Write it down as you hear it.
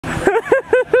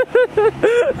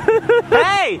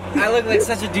Hey! I look like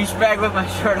such a douchebag with my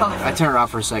shirt off. I turned it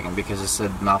off for a second because it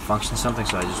said malfunction something,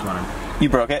 so I just wanted... You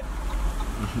broke it?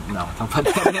 No, don't put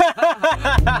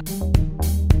that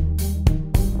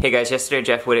in. Hey guys, yesterday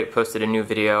Jeff Wittek posted a new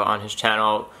video on his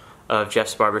channel of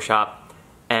Jeff's Barbershop,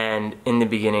 and in the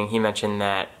beginning he mentioned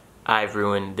that I've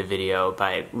ruined the video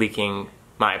by leaking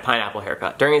my pineapple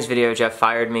haircut. During his video, Jeff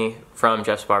fired me from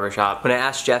Jeff's Barbershop. When I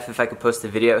asked Jeff if I could post the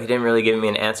video, he didn't really give me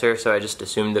an answer, so I just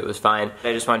assumed it was fine.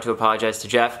 I just wanted to apologize to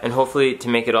Jeff, and hopefully to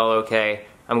make it all okay,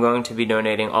 I'm going to be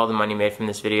donating all the money made from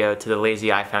this video to the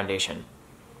Lazy Eye Foundation.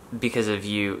 Because of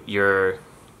you, your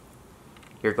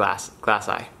glass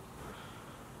eye.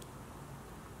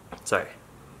 Sorry.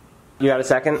 You got a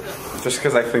second? Just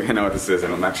because I think I know what this is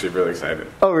and I'm actually really excited.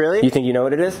 Oh really? You think you know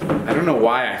what it is? I don't know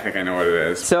why I think I know what it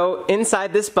is. So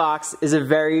inside this box is a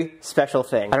very special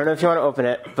thing. I don't know if you want to open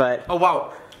it, but... Oh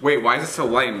wow. Wait, why is it so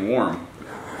light and warm?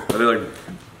 Are there like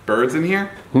birds in here?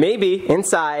 Maybe.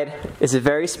 Inside is a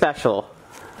very special...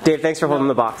 Dave, thanks for holding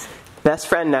the box. Best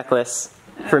friend necklace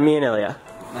for me and Ilya.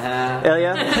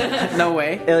 Ilya? No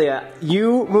way. Ilya,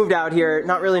 you moved out here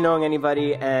not really knowing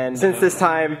anybody, and since this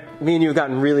time, me and you have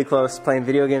gotten really close, playing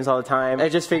video games all the time. I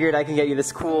just figured I can get you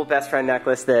this cool best friend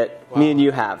necklace that me and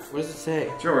you have. What does it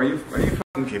say? Joe, are you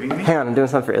fucking kidding me? Hang on, I'm doing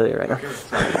something for Ilya right now.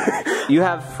 You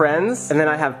have friends, and then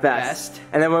I have best.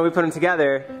 And then when we put them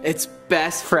together, It's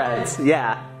best friends.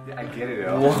 Yeah. I get it,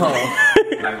 though. Whoa.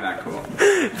 I'm not cool.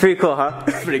 Pretty cool, huh?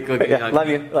 Pretty cool. Yeah, love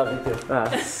you. Love you too.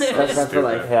 That's for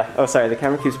life. Yeah. Oh, sorry, the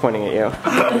camera keeps pointing at you.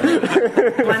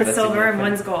 One's silver and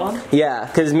one's gold. Yeah,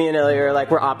 because me and Ilya are like,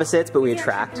 we're opposites, but we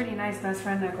attract. Pretty nice best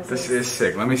friend necklaces. This is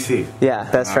sick. Let me see. Yeah,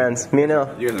 best friends. Me and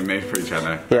Ilya. You guys are made for each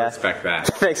other. Yeah. I respect that.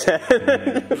 Thanks. I'm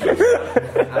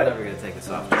never gonna take this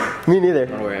off. Me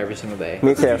neither. I wear it every single day.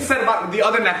 Me too. You said about the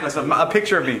other necklace, a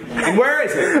picture of me. And where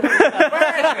is it?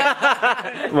 Where is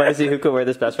it? Want to see who could wear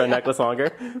this best friend necklace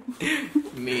longer?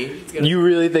 Me. You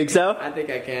really think so? I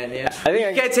think I can, yeah. I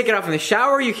think you can't take it off in the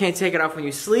shower, you can't take it off when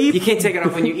you sleep, you can't take it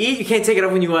off when you eat, you can't take it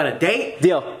off when you go on a date.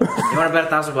 Deal. You wanna bet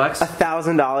 $1,000?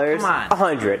 $1,000. Come on.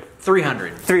 100.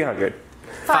 300. 300.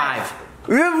 5.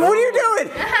 What are you doing?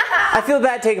 I feel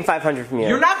bad taking 500 from you.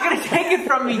 You're not gonna take it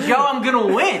from me, Joe. I'm gonna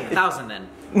win. 1,000 then.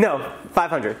 No,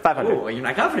 500. 500. Oh, you're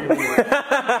not confident anymore.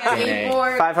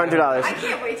 $500. I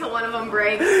can't wait till one of them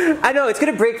breaks. I know, it's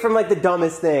gonna break from like the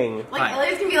dumbest thing. Like,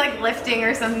 Ilya's gonna be like lifting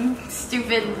or some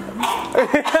stupid...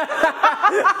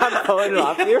 I'm pulling it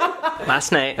off you.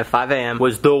 Last night at 5 a.m.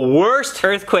 was the worst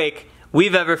earthquake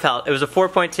we've ever felt. It was a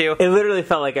 4.2. It literally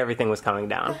felt like everything was coming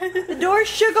down. The door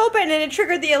shook open and it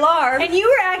triggered the alarm. And you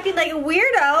were acting like a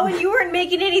weirdo and you weren't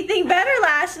making anything better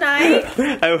last night.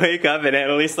 I wake up and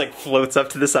Annalise like floats up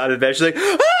to the side of the bed. She's like,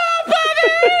 "Ah, Bobby!"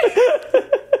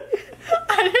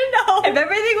 I didn't know if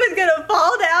everything was gonna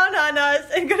fall down on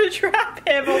us and gonna trap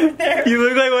him over there. You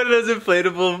look like one of those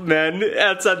inflatable men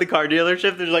outside the car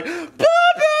dealership. They're like, "Bobby!"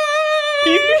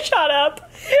 You shut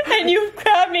up and you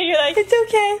grabbed me and you're like, it's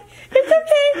okay. It's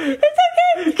okay. It's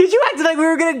okay. Because you acted like we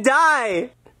were gonna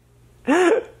die.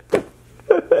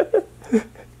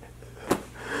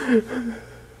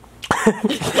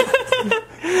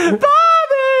 Bobby!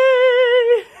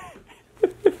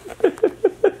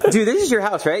 Dude, this is your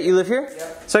house, right? You live here?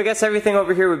 Yep. So I guess everything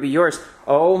over here would be yours.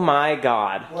 Oh my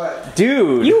god. What?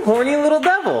 Dude, you horny little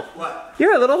devil. What?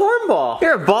 You're a little hornball.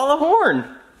 You're a ball of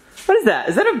horn. What is that?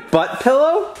 Is that a butt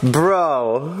pillow?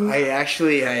 Bro.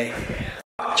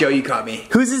 Joe, you caught me.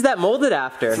 Whose is that molded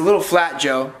after? It's a little flat,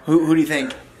 Joe. Who do you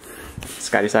think?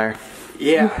 Scotty Sire.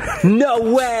 Yeah. No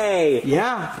way!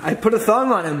 Yeah, I put a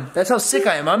thong on him. That's how sick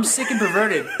I am. I'm sick and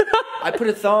perverted. I put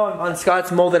a thong on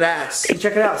Scott's molded ass. See,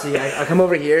 check it out. See, I come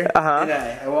over here, and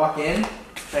I walk in,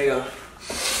 I go.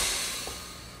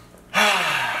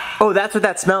 Oh, that's what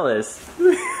that smell is.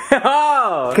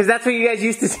 Oh, because that's what you guys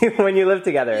used to do when you lived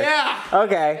together. Yeah.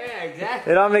 Okay. Yeah,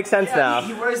 exactly. It all makes sense now.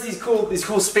 He wears these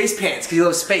cool space pants because he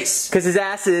loves space. Because his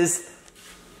ass is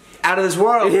out of this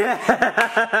world. Yeah.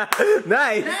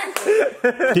 Nice.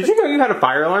 Did you know you had a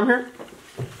fire alarm here?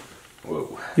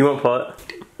 Whoa. You won't pull it?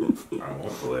 I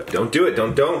won't pull it. Don't do it.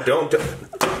 Don't.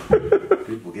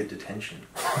 People get detention.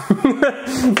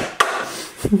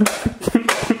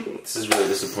 This is really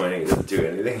disappointing. It doesn't do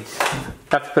anything.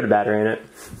 Have to put a battery in it.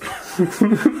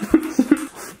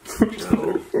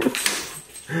 No.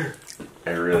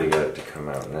 I really got it to come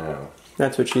out now.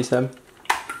 That's what she said.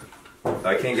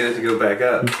 I can't get it to go back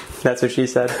up. That's what she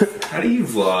said. How do you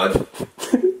vlog?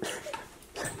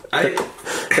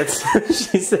 That's what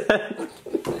she said.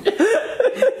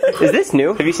 Is this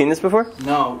new? Have you seen this before?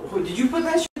 No. Did you put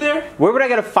that shit there? Where would I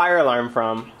get a fire alarm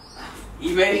from?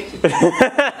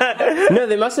 eBay? No,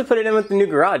 they must have put it in with the new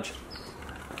garage.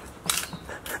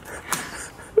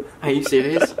 Are you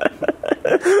serious?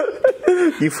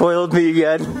 You foiled me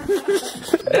again.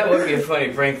 That would be a funny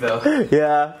prank though.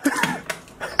 Yeah.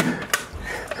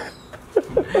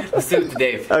 Let's do it to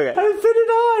Dave. Okay. I put it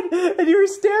on, and you were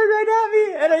staring right at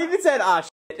me, and I even said, "Ah,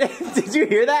 shit." Did you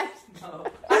hear that?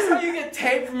 I saw you get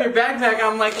tape from your backpack.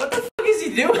 I'm like, what the fuck is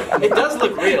he doing? It does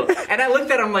look real. And I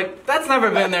looked at him like, that's never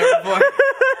been there before.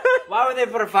 Why would they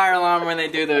put a fire alarm when they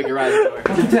do the garage door?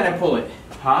 1 through 10, I pull it.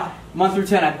 Huh? 1 through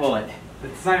 10, I pull it.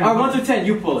 It's not even Or 1 through 10,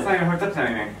 you pull It's it. not even hooked up to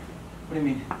anything. What do you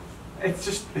mean? It's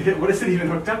just, what is it even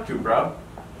hooked up to, bro?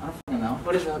 I don't know.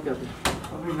 What is it hooked up to?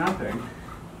 Probably nothing.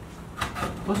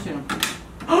 Push him.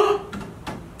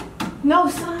 No,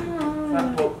 son.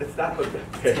 It's not hooked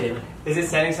up to. Is it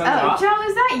setting something Oh, off? Joe,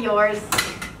 is that yours?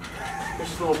 There's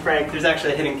just a little prank. There's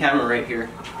actually a hidden camera right here.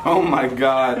 Oh my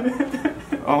god.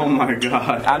 Oh my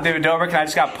god. I'm David Dobrik and I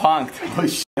just got punked. Holy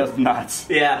shit, that was nuts.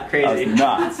 Yeah, That was crazy.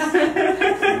 nuts.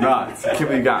 Nuts. I can't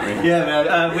believe you got me. Yeah,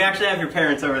 man. We actually have your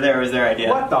parents over there. It was their idea.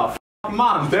 What the f?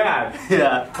 Mom, Dad.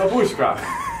 Yeah. Babushka.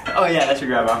 Oh yeah, that's your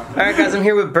grandma. All right, guys, I'm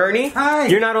here with Bernie. Hi.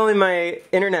 You're not only my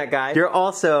internet guy, you're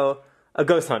also a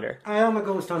ghost hunter. I am a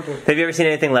ghost hunter. Have you ever seen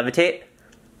anything levitate?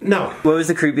 No. What was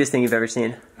the creepiest thing you've ever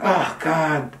seen? Oh,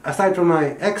 God. Aside from my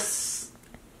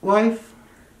ex-wife?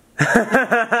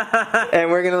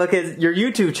 And we're gonna look at your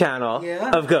YouTube channel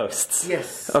Yeah. of ghosts.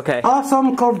 Yes. Okay.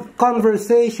 Awesome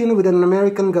conversation with an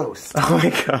American ghost. Oh my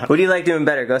god. What do you like doing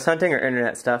better, ghost hunting or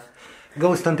internet stuff?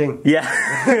 Ghost hunting. Yeah.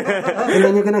 And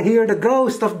then you're gonna hear the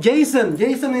ghost of Jason.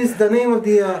 Jason is the name of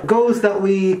the ghost that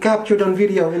we captured on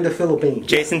video in the Philippines.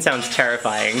 Jason sounds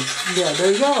terrifying. Yeah,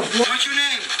 there you go. What's your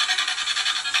name?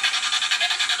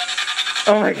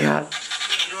 Oh my god.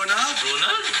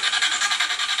 Ronald?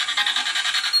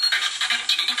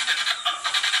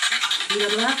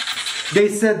 They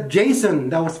said Jason.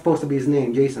 That was supposed to be his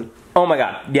name, Jason. Oh my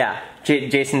god. Yeah.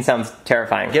 Jason sounds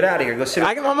terrifying. Get out of here. Go sit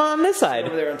I'm on this over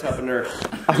side. there on top of Nerf.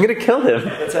 I'm gonna kill him.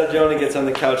 That's how Jonah gets on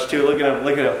the couch too. Look at him.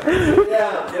 Look at him. Get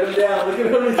down. Get him down. Look at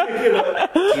him. Look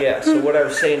at him. Yeah. So what I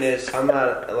was saying is, I'm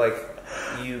not like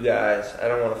you guys. I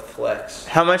don't want to flex.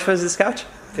 How much was this couch?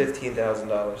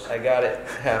 $15,000. I got it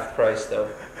half price though.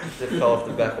 It fell off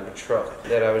the back of a truck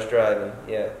that I was driving.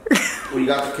 Yeah. Well, you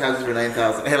got the couches for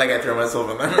 $9,000. Hey, like I throw myself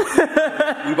in there.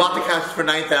 We bought the couches for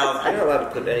 $9,000. You're not allowed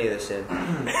to put any of this in.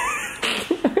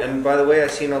 And by the way, I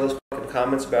seen all those fucking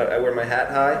comments about I wear my hat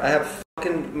high. I have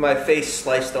fucking my face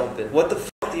sliced open. What the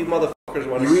fuck do you motherfuckers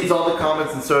want to He see? reads all the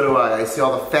comments and so do I. I see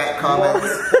all the fat comments.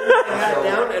 Pull my hat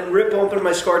down and rip open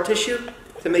my scar tissue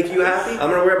to make you happy? I'm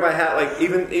gonna wear my hat like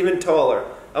even taller.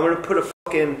 I'm gonna put a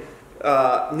fucking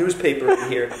newspaper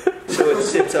in here so it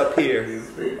sits up here.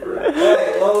 Hey,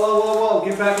 whoa,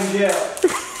 get back in jail.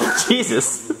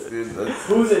 Jesus. Dude, that's-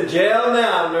 Who's in jail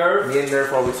now, Nerf? me and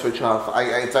Nerf always switch off.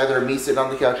 It's either me sitting on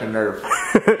the couch or Nerf.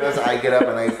 Because I get up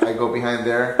and I go behind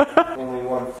there. Only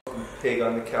one fucking pig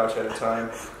on the couch at a time.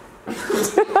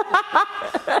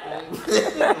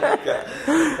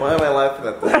 Why am I laughing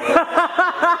at this?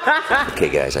 Okay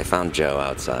guys, I found Joe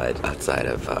outside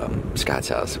of Scott's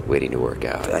house waiting to work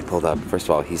out. I pulled up, first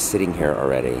of all, he's sitting here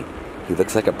already. He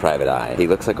looks like a private eye. He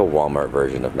looks like a Walmart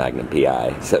version of Magnum PI.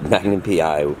 Except Magnum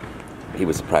PI, he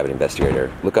was a private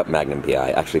investigator. Look up Magnum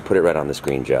PI. Actually, put it right on the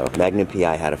screen, Joe. Magnum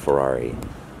PI had a Ferrari,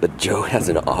 but Joe has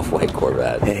an off-white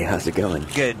Corvette. Hey, how's it going?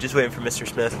 Good, just waiting for Mr.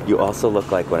 Smith. You also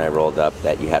look like when I rolled up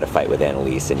that you had a fight with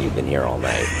Annalise and you've been here all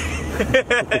night.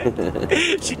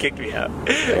 She kicked me out.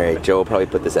 Alright, Joe will probably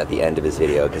put this at the end of his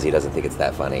video because he doesn't think it's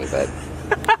that funny, but...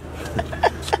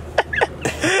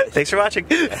 Thanks for watching.